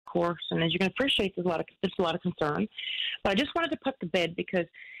course, and as you can appreciate, there's a lot of concern. But I just wanted to put to bed because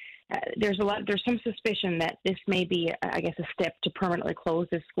there's some suspicion that this may be, I guess, a step to permanently close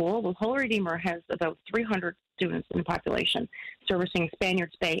this school. Well, Holy Redeemer has about 300 students in the population, servicing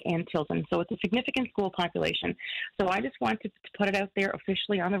Spaniards Bay and Tilton. So it's a significant school population. So I just wanted to put it out there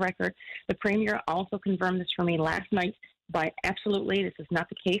officially on the record. The Premier also confirmed this for me last night by absolutely, this is not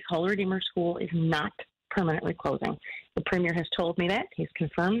the case. Holy Redeemer School is not permanently closing. The Premier has told me that. He's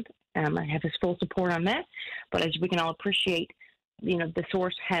confirmed. I have his full support on that. But as we can all appreciate, the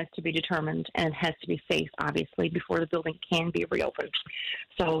source has to be determined, and it has to be safe, obviously, before the building can be reopened.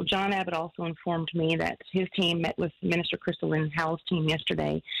 So John Abbott also informed me that his team met with Minister Crystal Lynn Howell's team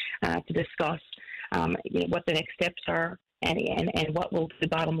yesterday to discuss what the next steps are and what will be the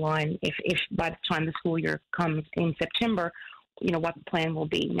bottom line if by the time the school year comes in September, what the plan will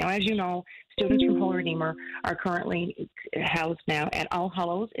be. Now, as you know, students from Holy Redeemer are currently housed now at All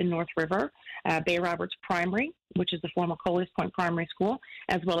Hallows in North River, Bay Roberts Primary, which is the former Colliers Point Primary School,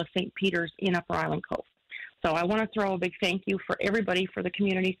 as well as St. Peter's in Upper Island Cove. So I want to throw a big thank you for everybody, for the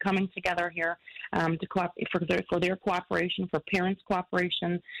community coming together here for their cooperation, for parents'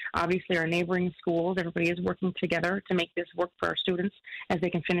 cooperation. Obviously, our neighboring schools, everybody is working together to make this work for our students as they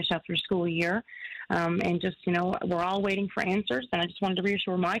can finish out their school year. And just, we're all waiting for answers. And I just wanted to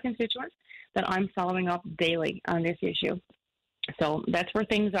reassure my constituents that I'm following up daily on this issue. So that's where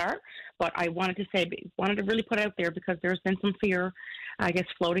things are. But I wanted to really put out there because there's been some fear, I guess,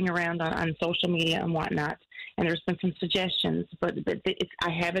 floating around on social media and whatnot. And there's been some suggestions, but I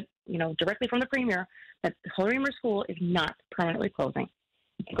have it, directly from the Premier that Holy Redeemer School is not permanently closing.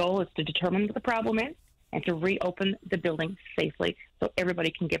 The goal is to determine what the problem is and to reopen the building safely so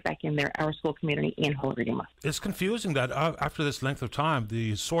everybody can get back in there, our school community in Holy Redeemer. It's confusing that after this length of time,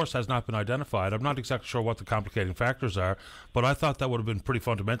 the source has not been identified. I'm not exactly sure what the complicating factors are, but I thought that would have been a pretty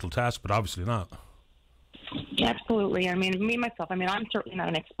fundamental task, but obviously not. Absolutely. I mean, me, myself, I'm certainly not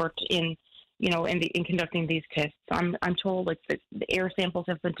an expert in conducting these tests. I'm told the air samples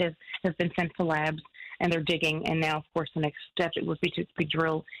have been sent to labs, and they're digging. And now, of course, the next step would be to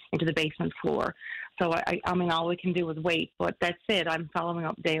drill into the basement floor. So I mean, all we can do is wait. But that's it. I'm following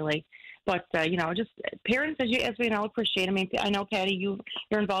up daily. But just parents, as we all appreciate. I mean, I know, Patty,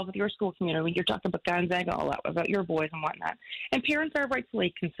 you're involved with your school community. You're talking about Gonzaga a lot, about your boys and whatnot. And parents are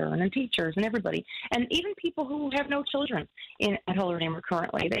rightfully concerned, and teachers and everybody, and even people who have no children at Holy Redeemer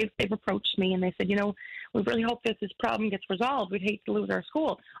currently. They've approached me and they said, we really hope that this problem gets resolved. We'd hate to lose our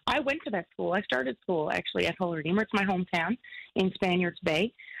school. I went to that school. I started school actually at Holy Redeemer. It's my hometown in Spaniards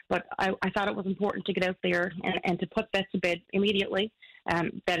Bay. But I thought it was important to get out there and to put that to bed immediately.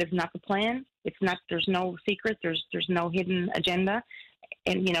 That is not the plan. It's not. There's no secret. There's no hidden agenda,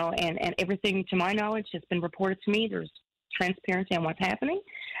 and and everything to my knowledge has been reported to me. There's transparency on what's happening.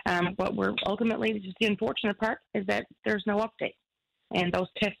 But we're ultimately, just the unfortunate part is that there's no update, and those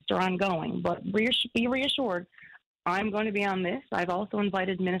tests are ongoing. But be reassured, I'm going to be on this. I've also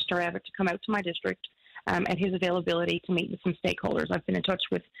invited Minister Abbott to come out to my district at his availability to meet with some stakeholders. I've been in touch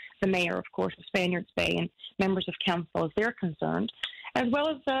with the mayor, of course, of Spaniards Bay, and members of council as they're concerned, as well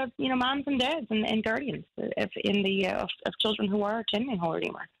as moms and dads and guardians of children who are attending Holy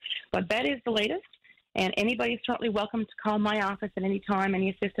Redeemer. But that is the latest, and anybody is certainly welcome to call my office at any time.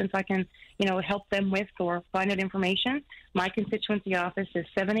 Any assistance I can help them with or find out information. My constituency office is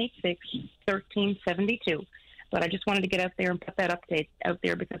 786-1372. But I just wanted to get out there and put that update out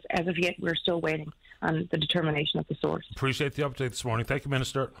there because as of yet, we're still waiting on the determination of the source. Appreciate the update this morning. Thank you,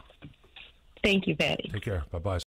 Minister. Thank you, Patty. Take care. Bye-bye.